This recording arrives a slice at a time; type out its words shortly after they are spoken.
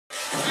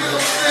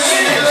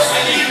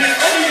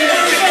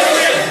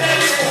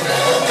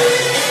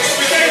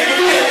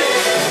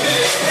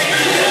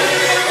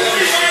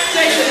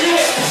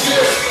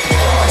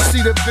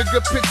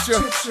bigger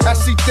picture. I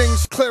see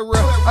things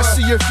clearer. I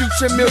see a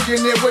future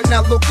millionaire when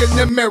I look in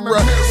the mirror.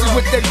 See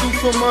what they do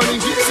for money,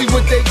 see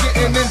what they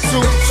getting into.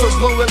 So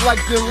blow it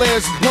like your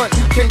last blunt,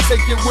 you can't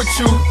take it with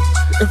you.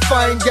 If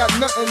I ain't got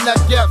nothing, I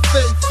got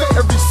faith.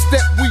 Every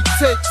step we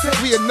take,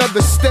 we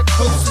another step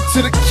closer to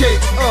the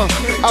cake.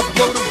 I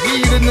blow the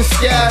weed in the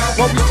sky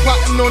while we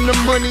plotting on the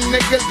money,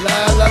 nigga.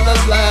 La la la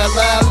la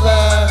la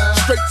la.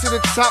 Straight to the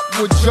top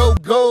where Joe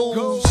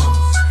goes.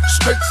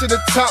 Straight to the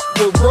top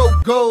where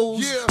Road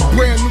goes.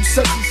 Brand new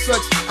such and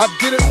such, I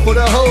did it for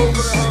the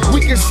hoes.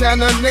 We can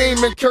sign our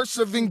name in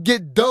cursive and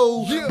get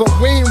dough. But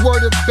we ain't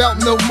worried about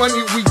no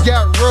money, we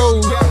got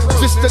road.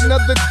 Just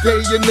another day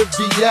in the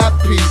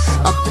VIP.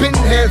 I been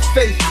had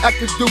faith, I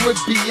could do it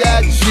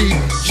B.I.G.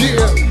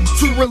 Yeah,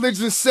 two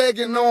religions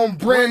sagging on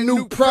brand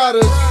new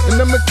Pradas.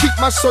 And I'ma keep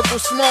my circle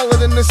smaller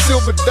than the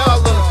silver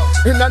dollar.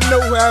 And I know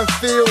how I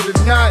feel to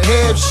not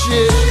have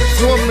shit.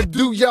 So I'ma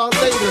do y'all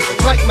later,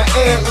 like my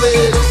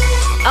ad-libs.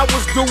 I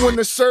was doing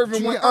the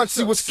serving when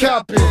Auntie was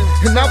copping.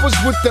 And I was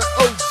with the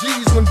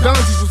OGs when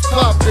Donzies was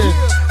popping.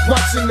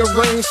 Watching the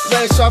rain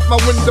splash off my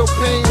window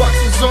pane.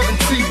 Watching Zorton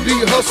TV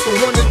hustle,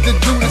 wanted to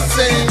do the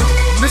same.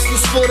 This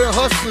was for the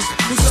hustlers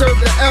who served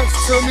an ounce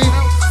to me.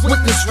 With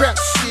this rap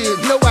shit,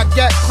 know I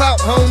got clout,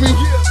 homie.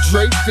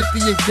 Dre,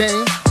 50 and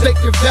Game, they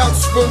can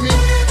vouch for me.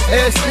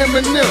 Ask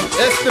Eminem,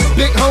 ask the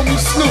big homie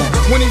Snoop.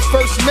 When he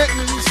first met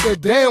me, he said,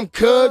 damn,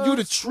 cuz, you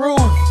the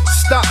truth.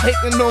 Stop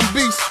hating on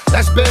beats,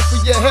 that's bad for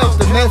your health.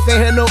 The math ain't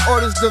had no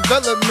artist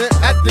development,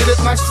 I did it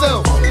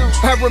myself.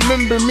 I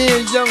remember me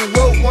and Young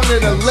Road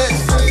wanted a Lex.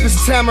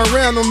 This time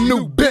around on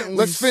new Bentley.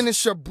 Let's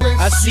finish a break.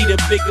 I see the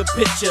bigger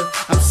picture,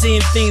 I'm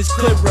seeing things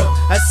clearer.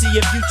 I see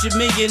a future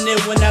millionaire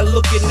when I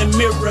look in the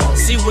mirror.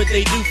 See what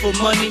they do for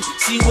money,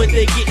 see what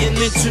they getting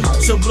into.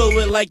 So blow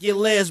it like your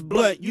last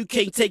blunt, you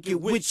can't take it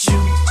with you.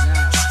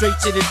 Straight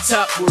to the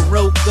top where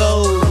Road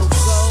goes.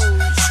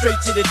 Straight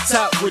to the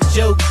top where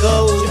Joe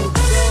goes.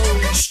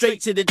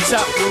 Straight to the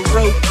top where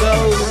Road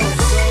goes.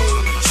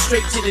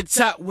 Straight to the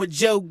top where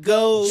Joe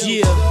goes.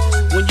 Yeah,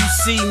 when you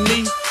see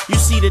me, you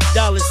see the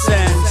dollar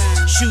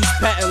signs. Shoes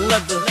patent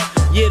leather,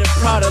 yeah, the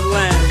Prada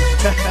line.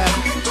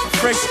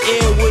 Fresh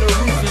air where the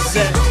roof is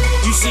at.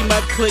 You see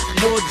my clique,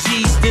 more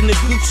G's than the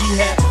Gucci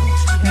hat.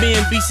 Me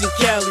and Beast and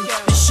Cali,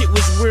 this shit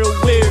was real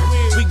weird.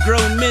 We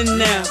grown men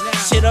now,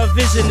 shit, our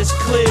vision is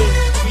clear.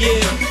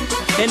 Yeah,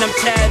 and I'm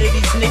tired of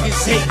these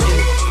niggas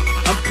hating.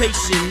 I'm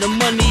patient, the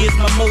money is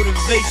my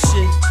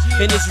motivation.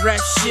 And this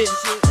rap shit,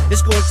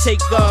 it's gonna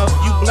take off.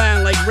 You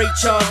blind like Ray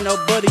Charles, now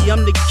buddy,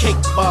 I'm the cake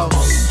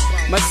boss.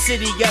 My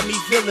city got me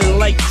feeling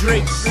like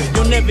Drake.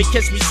 You'll never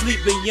catch me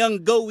sleeping, young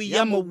Goey,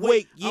 I'm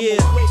awake, yeah.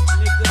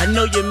 I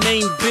know your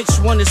main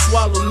bitch wanna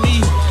swallow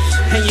me.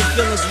 And your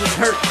feelings was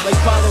hurt like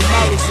Paulo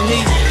Malo's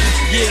knee.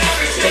 Yeah,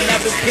 and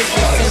I've been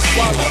picking since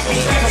swallow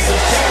feet.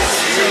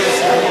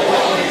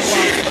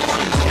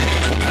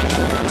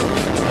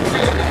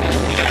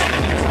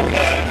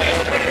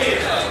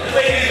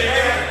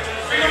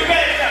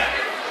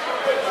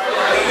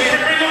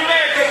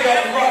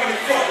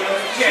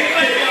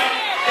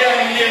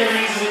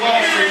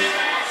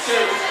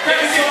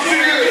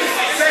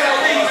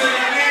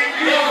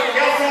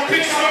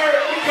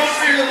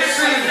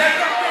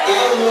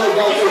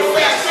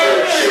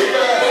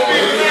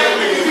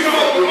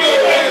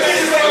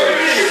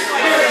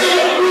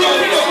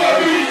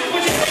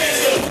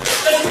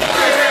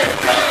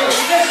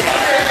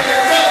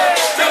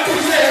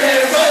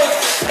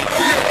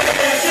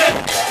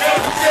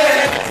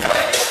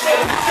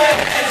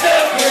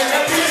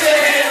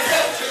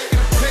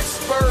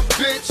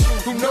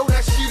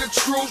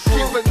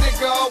 Keep a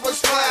nigga always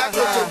fly,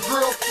 cause a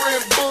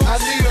girlfriend boo. I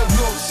need a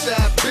north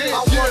side bitch. I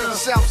want a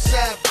south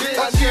side bitch.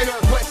 I need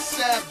a west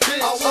side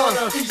bitch. I want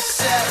a east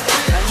side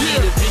bitch. I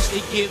need a bitch to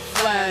get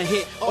fly and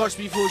hit arch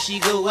before she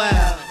go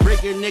out. Break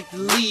her neck to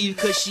leave,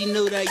 cause she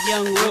know that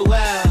young roll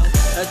out.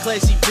 A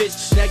classy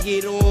bitch that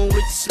get on with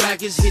the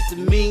smackers. Hit the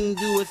mean,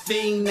 do a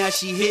thing, now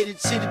she headed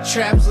to the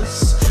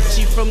trapless.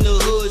 She from the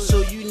hood,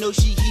 so you know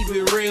she keep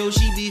it real.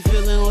 She be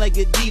feeling like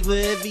a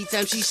diva every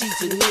time she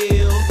sees a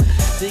nail.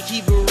 To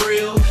keep it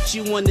real, she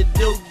want a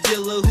dope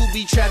dealer who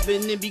be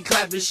trapping and be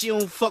clapping. She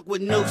don't fuck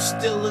with no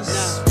stillers.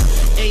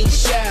 Ain't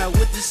shy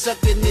with the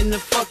sucking and the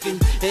fucking,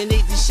 and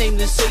ain't ashamed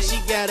to say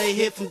she got a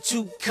hit from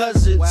 2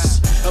 cousins.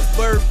 A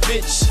bird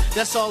bitch,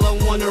 that's all I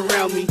want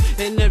around me.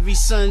 And every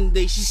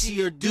Sunday she see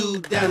her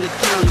dude down the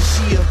county.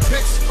 She a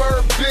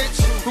Pittsburgh bitch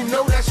who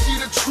know that she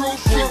the truth.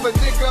 Keep a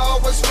nigga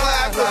always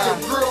fly, cause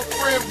a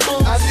girlfriend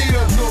boo. I need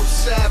a north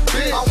side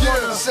bitch. I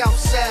want a south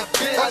side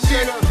bitch. I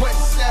need a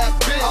west side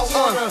bitch. I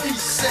want a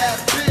east side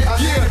bitch. I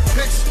need a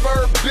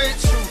Pittsburgh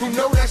bitch who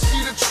know that she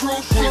the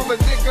truth. Keep a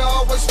nigga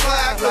always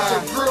fly, cause a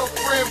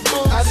girlfriend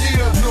boo. I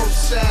need a north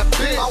side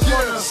bitch. I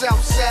want a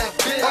south side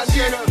bitch. I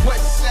need a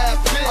west Northside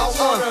bitch. I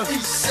want a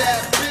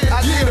Eastside bitch.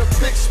 I need a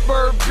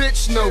Pittsburgh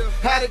bitch, know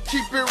how to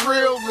keep it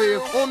real.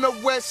 Live on the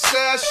west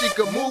side, she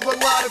can move a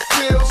lot of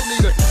pills.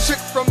 Need a chick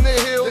from the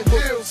hill,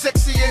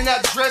 sexy in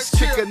that dress.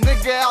 Kick a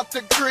nigga out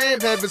the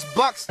crib, have his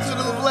box to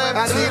the left.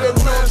 I need a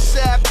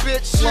Northside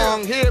bitch,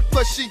 long hair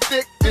plus she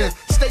thick.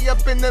 Stay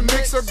up in the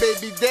mixer,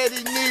 baby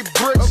daddy need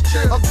bricks.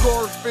 A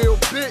Garfield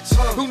bitch,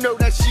 who know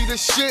that she the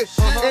shit.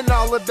 And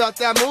all about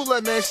that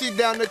moolah, man, she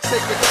down to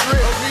take a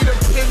trip. Need a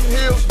Pin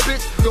Hills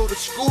bitch, go to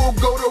school,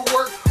 go to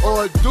work.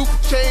 Or a Duke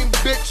Chain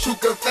bitch, who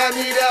can find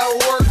me that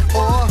work.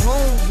 Or a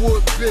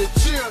Homewood bitch,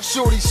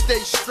 shorty stay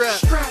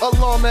strapped. A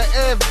Llama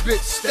Ave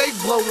bitch, stay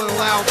blowing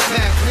loud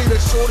pack. Need a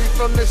shorty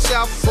from the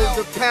south, hold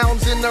the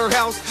pounds in her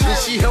house. And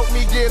she help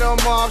me get them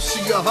off,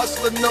 she a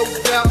hustler no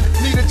doubt.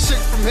 Need a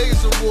chick from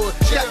Hazelwood,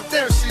 yeah,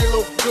 there she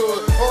look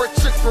good. Or a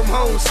chick from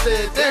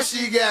Homestead, there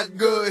she got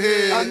good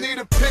head. I need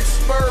a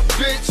Pittsburgh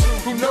bitch,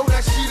 who know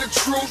that she the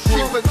truth.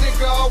 Keep a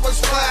nigga always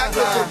fly,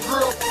 cause her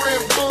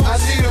girlfriend boots. I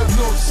need a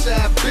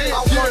Northside bitch,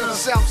 I want a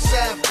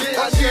Southside bitch.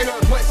 I need a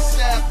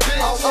Westside bitch,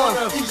 I want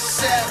a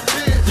Eastside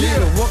bitch. Need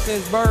a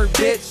Wilkinsburg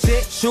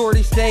bitch,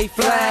 shorty stay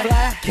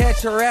fly.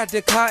 Catch her at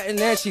the cotton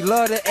and she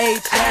love the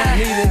H.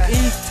 Need an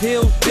East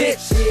Hill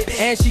bitch,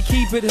 and she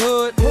keep it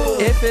hood.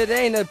 If it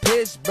ain't a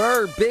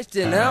Pittsburgh bitch,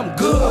 then I'm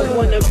good. I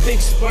want a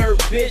Pittsburgh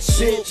bitch,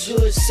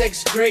 good,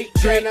 sex great.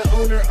 Tryna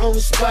own her own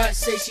spot,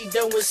 say she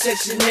done with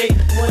Section 8.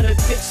 Want a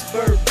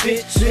Pittsburgh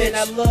bitch, man,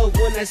 I love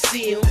when I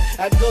see him.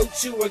 I go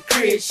to her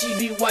crib, she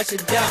be watching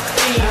Doc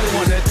Fiends. I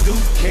want a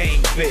Duke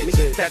King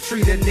bitch, that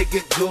treat a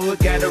nigga good.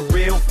 Got a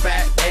real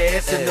fat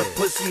ass and the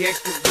pussy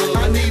extra good.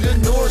 I need a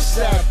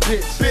Northside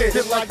bitch,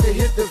 that like to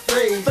hit the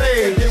fade.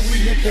 And then we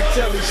hit the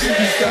telly, she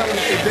be stopping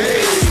for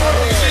days.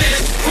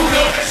 Who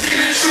know that she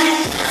the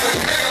truth?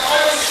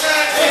 All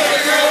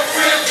side,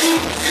 girlfriend,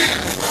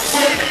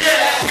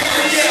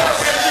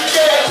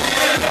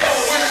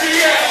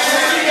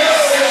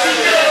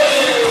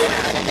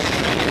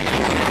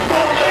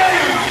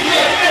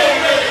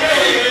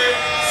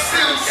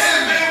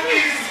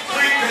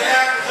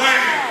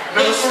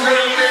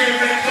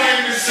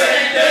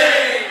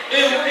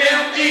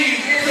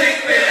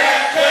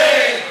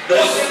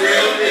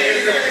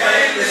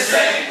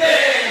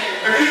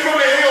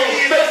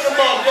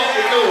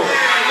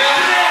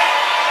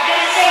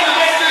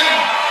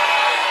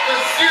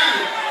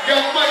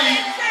 Young Money,